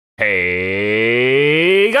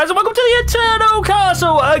Hey guys, and welcome to the Eternal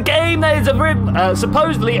Castle, a game that is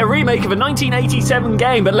supposedly a remake of a 1987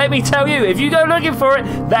 game, but let me tell you, if you go looking for it,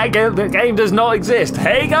 the game does not exist.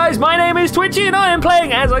 Hey guys, my name is Twitchi, and I am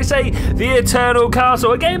playing, as I say, the Eternal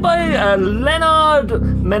Castle, a game by Leonard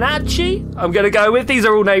Menacci. I'm going to go with, these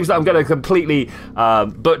are all names that I'm going to completely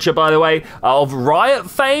butcher, by the way, of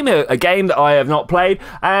Riot fame, a game that I have not played,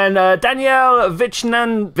 and Danielle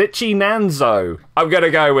Vichinanzo. I'm going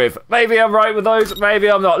to go with. Maybe I'm right with those,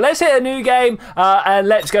 maybe I'm not. Let's hit a new game, and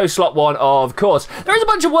let's go slot one, of course. There is a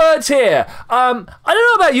bunch of words here. I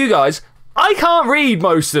don't know about you guys. I can't read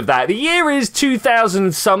most of that. The year is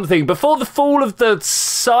 2000 something, before the fall of the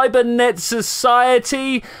Cybernet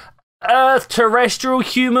Society. Earth terrestrial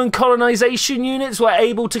human colonization units were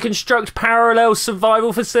able to construct parallel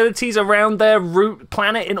survival facilities around their root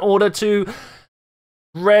planet in order to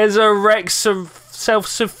resurrect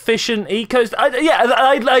self-sufficient ecosystem.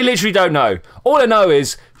 I literally don't know. All I know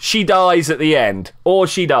is she dies at the end, or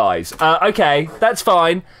she dies. Okay, that's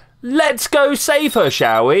fine. Let's go save her,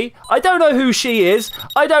 shall we? I don't know who she is.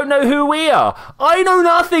 I don't know who we are. I know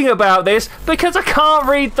nothing about this because I can't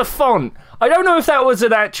read the font. I don't know if that was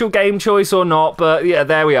an actual game choice or not, but yeah,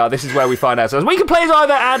 there we are. This is where we find ourselves. We can play as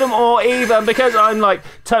either Adam or Eve, and because I'm like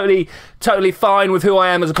totally fine with who I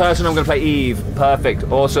am as a person, I'm going to play Eve. Perfect.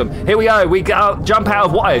 Awesome. Here we go. We jump out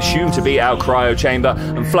of what I assume to be our cryo chamber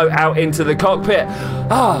and float out into the cockpit.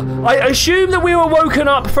 I assume that we were woken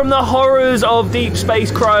up from the horrors of deep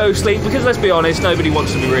space cryo sleep, because let's be honest, nobody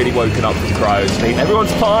wants to be really woken up from cryo sleep.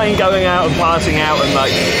 Everyone's fine going out and passing out, and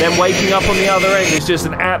like then waking up on the other end is just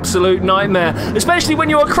an absolute nightmare, especially when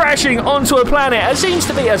you are crashing onto a planet. It seems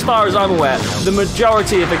to be, as far as I'm aware, the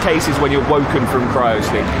majority of the cases when you're woken from cryo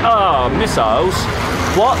sleep. Missiles?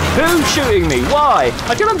 What? Who's shooting me? Why?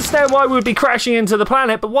 I can understand why we would be crashing into the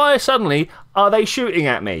planet, but why suddenly are they shooting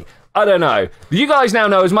at me? I don't know. You guys now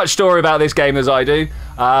know as much story about this game as I do.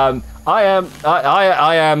 I am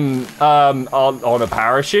on a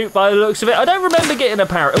parachute by the looks of it. I don't remember getting a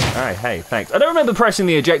parachute. Oh, alright, hey, thanks. I don't remember pressing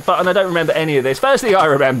the eject button. I don't remember any of this. First thing I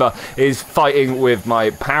remember is fighting with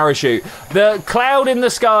my parachute. The cloud in the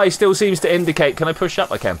sky still seems to indicate... Can I push up?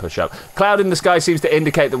 I can push up. Cloud in the sky seems to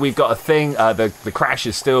indicate that we've got a thing. The crash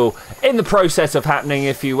is still in the process of happening,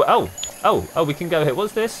 if you... Oh, we can go here.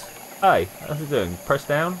 What's this? Hey, how's it doing? Press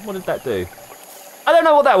down? What did that do? I don't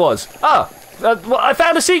know what that was. Well, I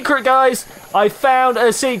found a secret, guys. I found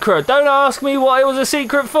a secret. Don't ask me what it was a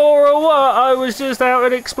secret for or what. I was just out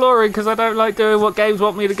and exploring because I don't like doing what games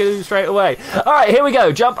want me to do straight away. All right, here we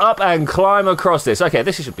go. Jump up and climb across this. Okay,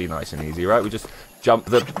 this should be nice and easy, right? We just jump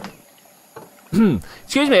the...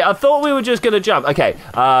 Excuse me, I thought we were just going to jump. Okay,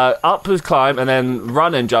 up is climb, and then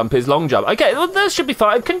run and jump is long jump. Okay, well, that should be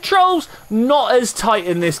fine. Controls not as tight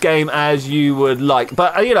in this game as you would like,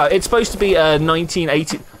 but, you know, it's supposed to be a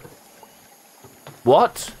 1980...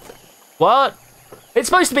 What? It's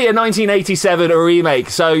supposed to be a 1987 remake,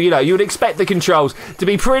 so, you know, you would expect the controls to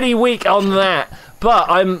be pretty weak on that. But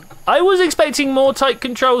I was expecting more tight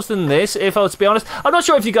controls than this, if I was to be honest. I'm not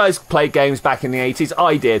sure if you guys played games back in the 80s.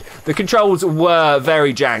 I did. The controls were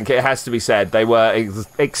very jank, it has to be said. They were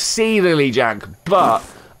exceedingly jank, but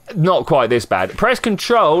not quite this bad. Press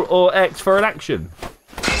Control or X for an action.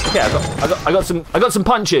 Okay, I got some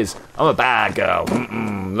punches. I'm a bad girl.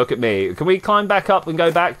 Look at me. Can we climb back up and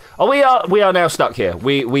go back? Oh, we are now stuck here.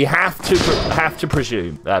 We have to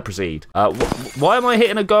proceed. Why am I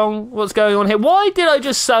hitting a gong? What's going on here? Why did I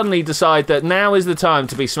just suddenly decide that now is the time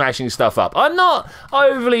to be smashing stuff up? I'm not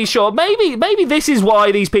overly sure. Maybe this is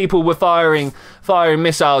why these people were firing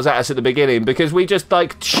missiles at us at the beginning, because we just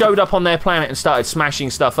like showed up on their planet and started smashing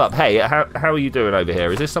stuff up. Hey, how are you doing over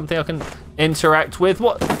here? Is this something I can interact with?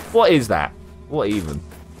 What is that? What even?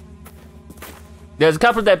 There's a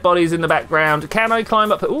couple of dead bodies in the background. Can I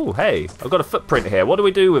climb up? Oh, hey, I've got a footprint here. What do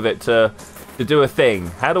we do with it to do a thing?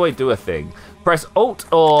 How do I do a thing? Press Alt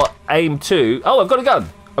or aim to. Oh, I've got a gun.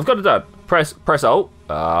 I've got a gun. Press Alt.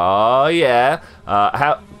 Oh yeah.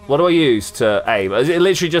 What do I use to aim? Is it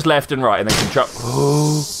literally just left and right and then control?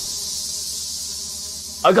 Oh,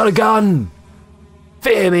 I got a gun.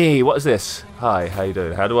 Fear me. What is this? Hi, how you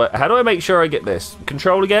doing? How do I make sure I get this?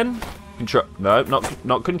 Control again? Control? No,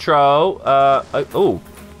 not control. Oh,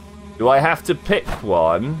 do I have to pick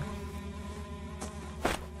one?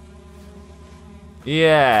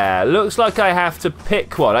 Yeah, looks like I have to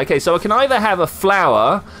pick one. Okay, so I can either have a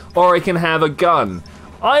flower or I can have a gun.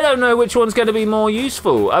 I don't know which one's going to be more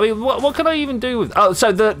useful. I mean, what can I even do with... Oh,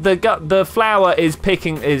 so the flower is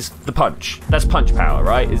the punch. That's punch power,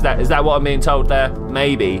 right? Is that what I'm being told there?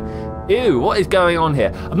 Maybe. Ew, what is going on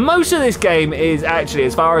here? Most of this game is actually,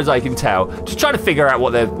 as far as I can tell, just trying to figure out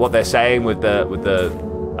what they're saying with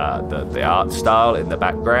the art style in the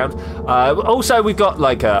background. Also, we've got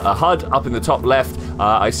like a HUD up in the top left.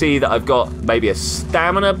 I see that I've got maybe a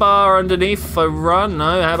stamina bar underneath if I run.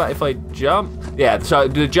 No, how about if I jump? Yeah, so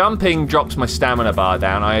the jumping drops my stamina bar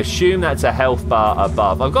down. I assume that's a health bar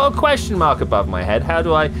above. I've got a question mark above my head. How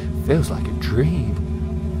do I... Feels like a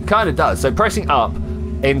dream. Kind of does. So pressing up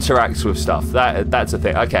interacts with stuff. That's a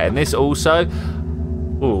thing. Okay, and this also...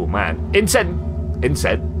 Oh, man. Inset.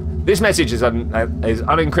 This message is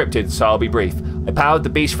unencrypted, so I'll be brief. I powered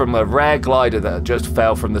the beast from a rare glider that just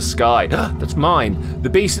fell from the sky. That's mine.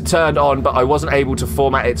 The beast turned on, but I wasn't able to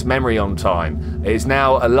format its memory on time. It is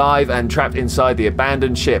now alive and trapped inside the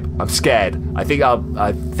abandoned ship. I'm scared. I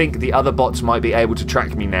think the other bots might be able to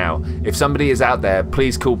track me now. If somebody is out there,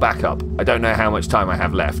 please call backup. I don't know how much time I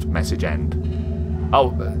have left. Message end.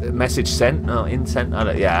 Oh, message sent? Oh, insent?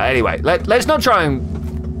 Yeah, anyway, let's not try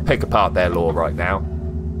and pick apart their lore right now.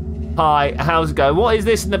 Hi, how's it going? What is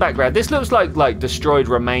this in the background? This looks like destroyed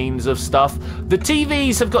remains of stuff. The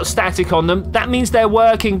TVs have got static on them. That means they're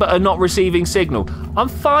working but are not receiving signal. I'm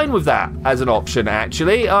fine with that as an option,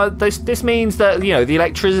 actually. This means that, you know, the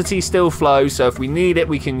electricity still flows, so if we need it,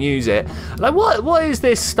 we can use it. Like, what is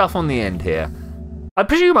this stuff on the end here? I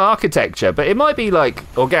presume architecture, but it might be like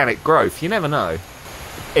organic growth. You never know.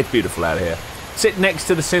 It's beautiful out here. Sit next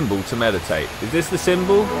to the symbol to meditate. Is this the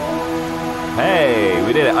symbol? Hey,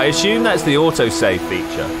 we did it. I assume that's the autosave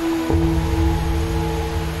feature.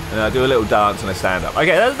 And I do a little dance and I stand up.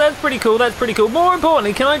 Okay, that's pretty cool. That's pretty cool. More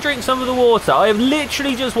importantly, can I drink some of the water? I have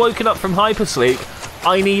literally just woken up from hypersleep.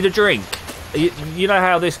 I need a drink. You know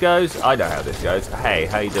how this goes? I know how this goes. Hey,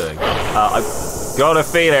 how you doing? I've got a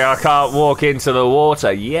feeling I can't walk into the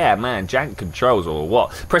water. Yeah, man, jank controls or what?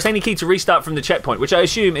 Press any key to restart from the checkpoint, which I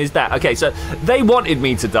assume is that. Okay, so they wanted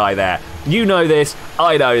me to die there. You know this.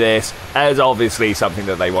 I know this. As obviously something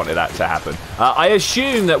that they wanted that to happen. I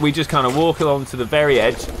assume that we just kind of walk along to the very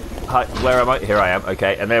edge. Hi, where am I? Here I am.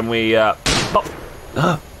 Okay, and then we... pop.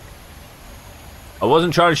 I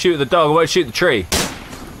wasn't trying to shoot the dog. I wanted to shoot the tree.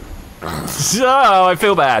 Oh, I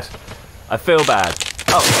feel bad. I feel bad.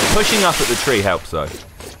 Oh, pushing up at the tree helps though.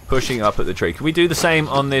 Pushing up at the tree. Can we do the same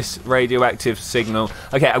on this radioactive signal?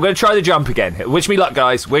 Okay, I'm going to try the jump again. Wish me luck,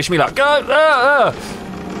 guys. Wish me luck. Go!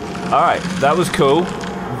 All right, that was cool.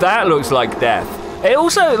 That looks like death. It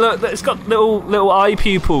also, look, it's got little eye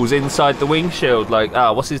pupils inside the windshield. Like,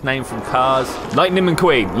 what's his name from Cars? Lightning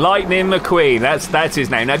McQueen. Lightning McQueen. That's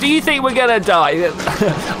his name. Now, do you think we're gonna die?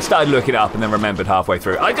 I started looking it up and then remembered halfway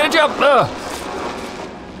through. I gotta jump.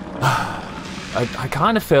 I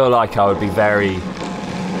kind of feel like I would be very,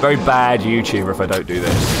 very bad YouTuber if I don't do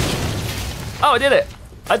this. Oh, I did it.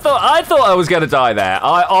 I thought I was going to die there.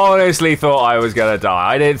 I honestly thought I was going to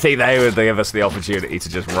die. I didn't think they would give us the opportunity to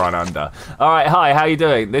just run under. All right, hi, how you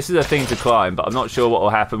doing? This is a thing to climb, but I'm not sure what will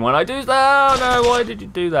happen when I do that. Oh, no, why did you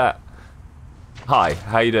do that? Hi,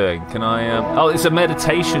 how you doing? Can I... Oh, it's a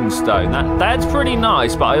meditation stone. That's pretty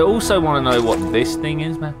nice, but I also want to know what this thing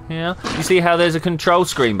is, man. Yeah. You see how there's a control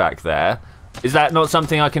screen back there? Is that not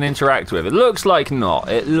something I can interact with? It looks like not.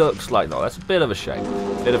 It looks like not. That's a bit of a shame.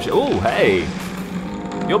 Oh, hey.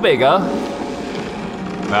 You're bigger.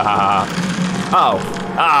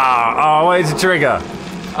 Oh, where's the trigger?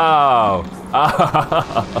 Oh.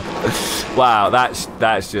 Wow, that's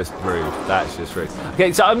just rude. That's just rude.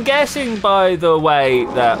 Okay, so I'm guessing by the way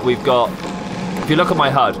that we've got, if you look at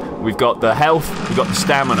my HUD, we've got the health, we've got the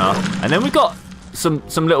stamina, and then we've got some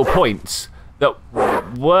little points that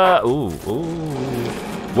were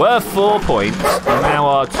 4 points and now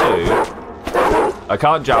are 2. I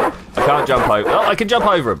can't jump. I can't jump over. Oh, I can jump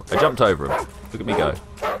over him. I jumped over him. Look at me go.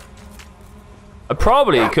 I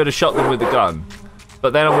probably could have shot them with the gun,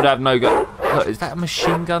 but then I would have no gun. Look, is that a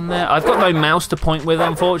machine gun there? I've got no mouse to point with,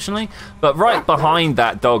 unfortunately. But right behind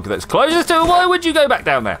that dog that's closest to... Why would you go back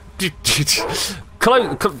down there?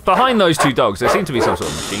 Behind those two dogs, there seems to be some sort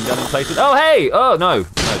of machine gun in place. Oh, hey! Oh, no.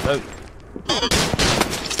 No, don't.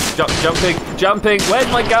 Jumping. Where's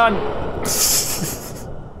my gun?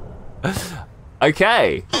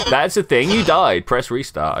 Okay, that's a thing. You died. Press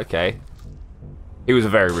restart. Okay. He was a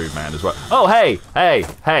very rude man as well. Oh, hey.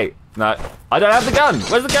 No, I don't have the gun.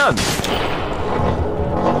 Where's the gun?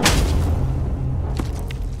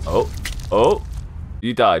 Oh,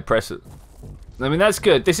 you died. Press it. I mean, that's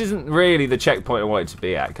good. This isn't really the checkpoint I wanted to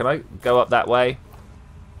be at. Can I go up that way?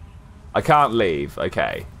 I can't leave.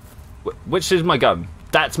 Okay. Which is my gun?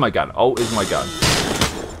 That's my gun. Alt is my gun.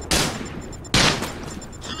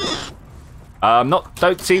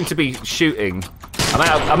 Don't seem to be shooting.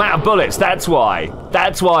 I'm out of bullets, that's why.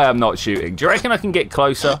 That's why I'm not shooting. Do you reckon I can get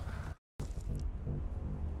closer?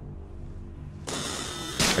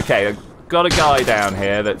 Okay, I've got a guy down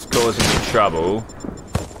here that's causing me trouble.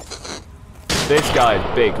 This guy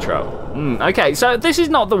is big trouble. Okay, so this is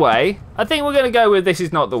not the way. I think we're going to go with this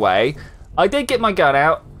is not the way. I did get my gun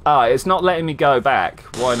out. Ah, it's not letting me go back.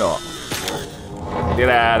 Why not? Get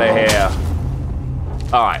out of here.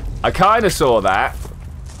 Alright, I kind of saw that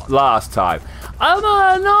last time. I'm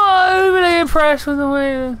not overly impressed with the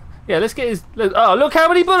way... Yeah, let's get his... Oh, look how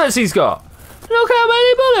many bullets he's got. Look how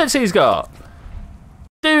many bullets he's got.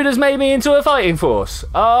 Dude has made me into a fighting force.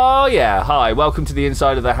 Oh, yeah. Hi, welcome to the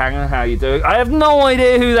inside of the hangar. How you doing? I have no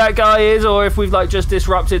idea who that guy is or if we've, like, just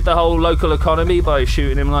disrupted the whole local economy by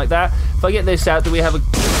shooting him like that. If I get this out, do we have a...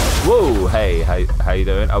 Whoa, hey, how you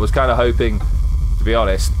doing? I was kind of hoping, to be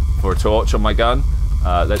honest, for a torch on my gun.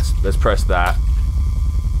 Let's press that.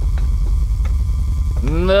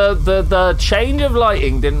 The change of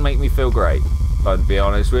lighting didn't make me feel great. I'll be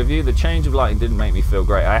honest with you, the change of lighting didn't make me feel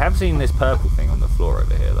great. I have seen this purple thing on the floor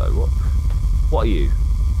over here, though. What are you?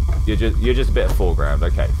 You're just a bit of foreground.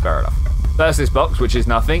 Okay, fair enough. First this box, which is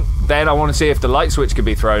nothing. Then I want to see if the light switch can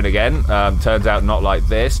be thrown again. Turns out not like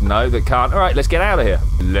this. No, that can't. All right, let's get out of here.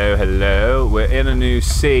 Hello, hello. We're in a new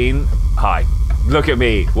scene. Hi. Look at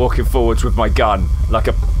me walking forwards with my gun, like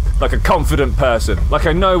a confident person, like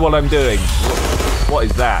I know what I'm doing. What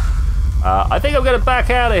is that? I think I'm gonna back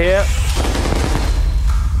out of here.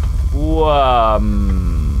 Whoa.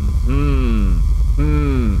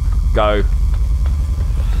 Go.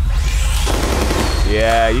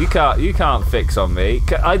 Yeah, you can't fix on me.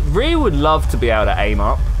 I really would love to be able to aim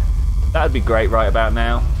up. That'd be great right about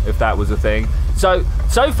now, if that was a thing. So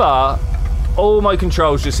far, all my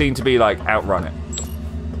controls just seem to be like outrun it.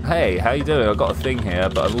 Hey, how you doing? I've got a thing here,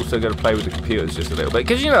 but I've also got to play with the computers just a little bit.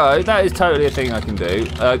 Because, you know, that is totally a thing I can do.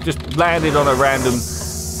 Just landed on a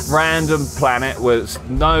random planet with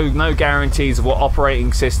no guarantees of what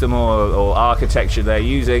operating system or architecture they're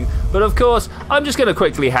using. But, of course, I'm just going to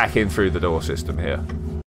quickly hack in through the door system here.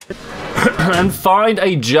 And find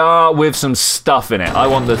a jar with some stuff in it. I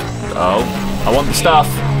want the... Oh. I want the stuff.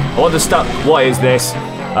 I want the stuff. What is this?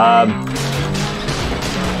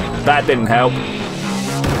 That didn't help.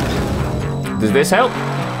 Does this help?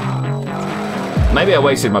 Maybe I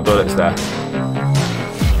wasted my bullets there.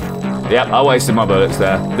 Yep, I wasted my bullets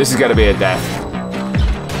there. This is going to be a death.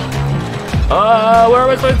 Where am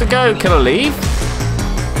I supposed to go? Can I leave?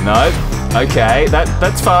 No. Okay,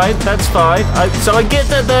 that's fine. That's fine. So I get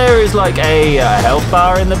that there is like a health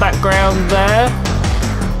bar in the background there.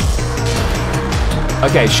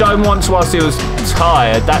 Okay, shot him once whilst he was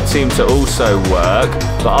tired. That seems to also work.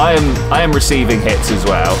 But I am receiving hits as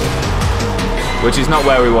well. Which is not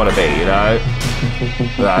where we want to be, you know?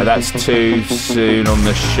 No, that's too soon on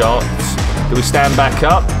the shots. Do we stand back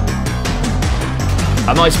up?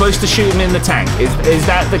 Am I supposed to shoot him in the tank? Is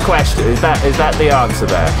that the question? Is that the answer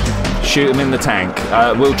there? Shoot him in the tank.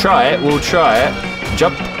 We'll try it. We'll try it.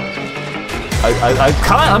 Jump.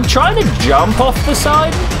 I'm trying to jump off the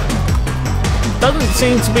side. Doesn't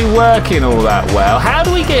seem to be working all that well. How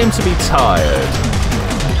do we get him to be tired?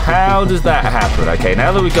 How does that happen? Okay,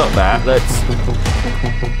 now that we got that, let's...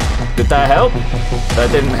 Did that help? That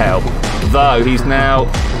didn't help. Though, he's now...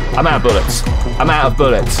 I'm out of bullets. I'm out of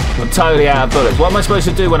bullets. I'm totally out of bullets. What am I supposed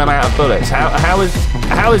to do when I'm out of bullets? How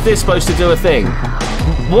is this supposed to do a thing?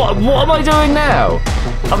 What am I doing now?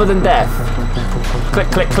 Other than death. Click,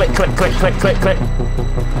 click, click, click, click, click, click, click.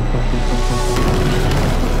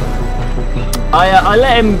 I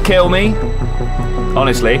let him kill me.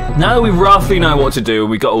 Honestly, now that we roughly know what to do and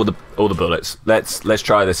we got all the bullets, let's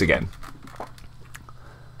try this again.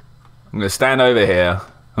 I'm gonna stand over here.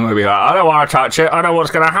 I'm gonna be like, I don't want to touch it. I know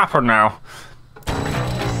what's gonna happen now.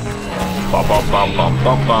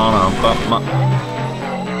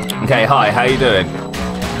 Okay, hi, how you doing?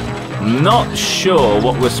 Not sure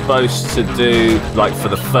what we're supposed to do, like for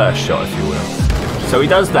the first shot, if you will. So he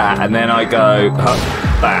does that, and then I go,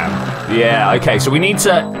 bam. Yeah, okay. So we need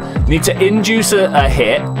to induce a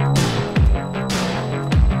hit,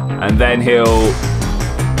 and then he'll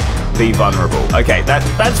be vulnerable. Okay,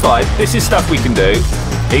 that's fine. This is stuff we can do.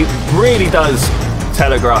 He really does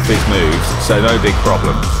telegraph his moves, so no big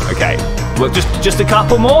problem. Okay, well, just a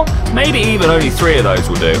couple more. Maybe even only 3 of those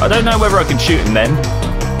will do. I don't know whether I can shoot him then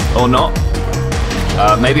or not.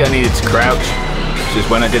 Maybe I needed to crouch, which is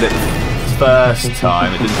when I did it first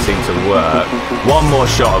time. It didn't seem to work. One more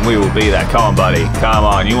shot and we will be there. Come on, buddy. Come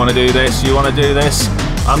on. You want to do this? You want to do this?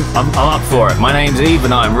 I'm up for it. My name's Eve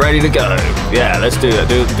and I'm ready to go. Yeah, let's do that.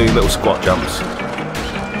 Do little squat jumps.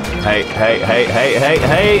 Hey, hey, hey, hey, hey,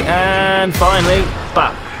 hey, and finally,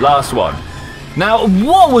 But last one. Now,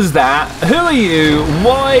 what was that? Who are you?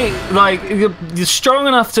 Why? Like, you're strong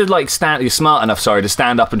enough to like stand. You're smart enough, sorry, to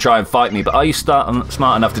stand up and try and fight me. But are you smart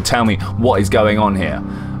enough to tell me what is going on here?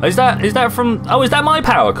 Is that from? Oh, is that my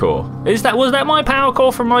power core? Was that my power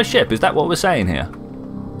core from my ship? Is that what we're saying here?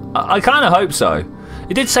 I kind of hope so.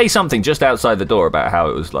 It did say something just outside the door about how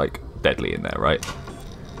it was like deadly in there, right?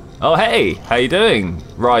 Oh, hey, how you doing?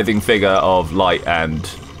 Writhing figure of light and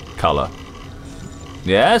color.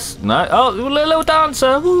 Yes? No? Oh, little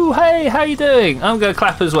dancer. Woo, hey, how you doing? I'm going to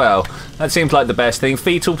clap as well. That seems like the best thing.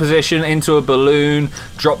 Fetal position into a balloon,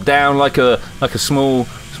 drop down like a small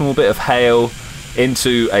bit of hail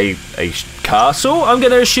into a castle. I'm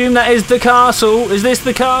going to assume that is the castle. Is this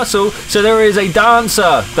the castle? So there is a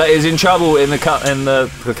dancer that is in trouble in the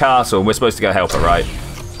castle, and we're supposed to go help her, right?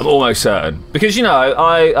 I'm almost certain, because you know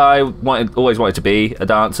I always wanted to be a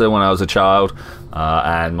dancer when I was a child,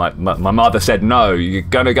 and my mother said no, you're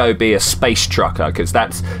gonna go be a space trucker, because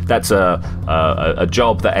that's a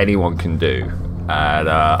job that anyone can do. And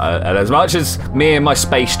as much as me and my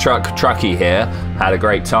space trucky here had a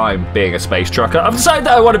great time being a space trucker, I've decided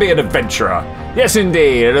that I want to be an adventurer. Yes,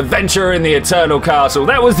 indeed, an adventurer in the Eternal Castle.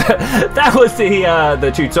 That was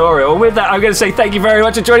the tutorial. And with that, I'm going to say thank you very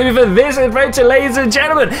much for joining me for this adventure, ladies and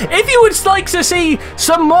gentlemen. If you would like to see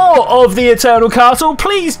some more of the Eternal Castle,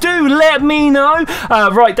 please do let me know.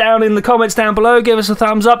 Write down in the comments down below. Give us a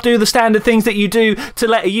thumbs up. Do the standard things that you do to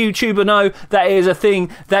let a YouTuber know that is a thing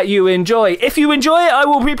that you enjoy. If you enjoy it, I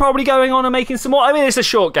will be probably going on and making some more. I mean, it's a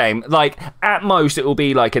short game. Like, at most, it will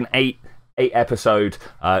be like an 8 episode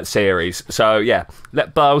series. So yeah,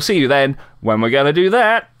 but I'll see you then when we're gonna do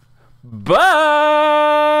that. Bye.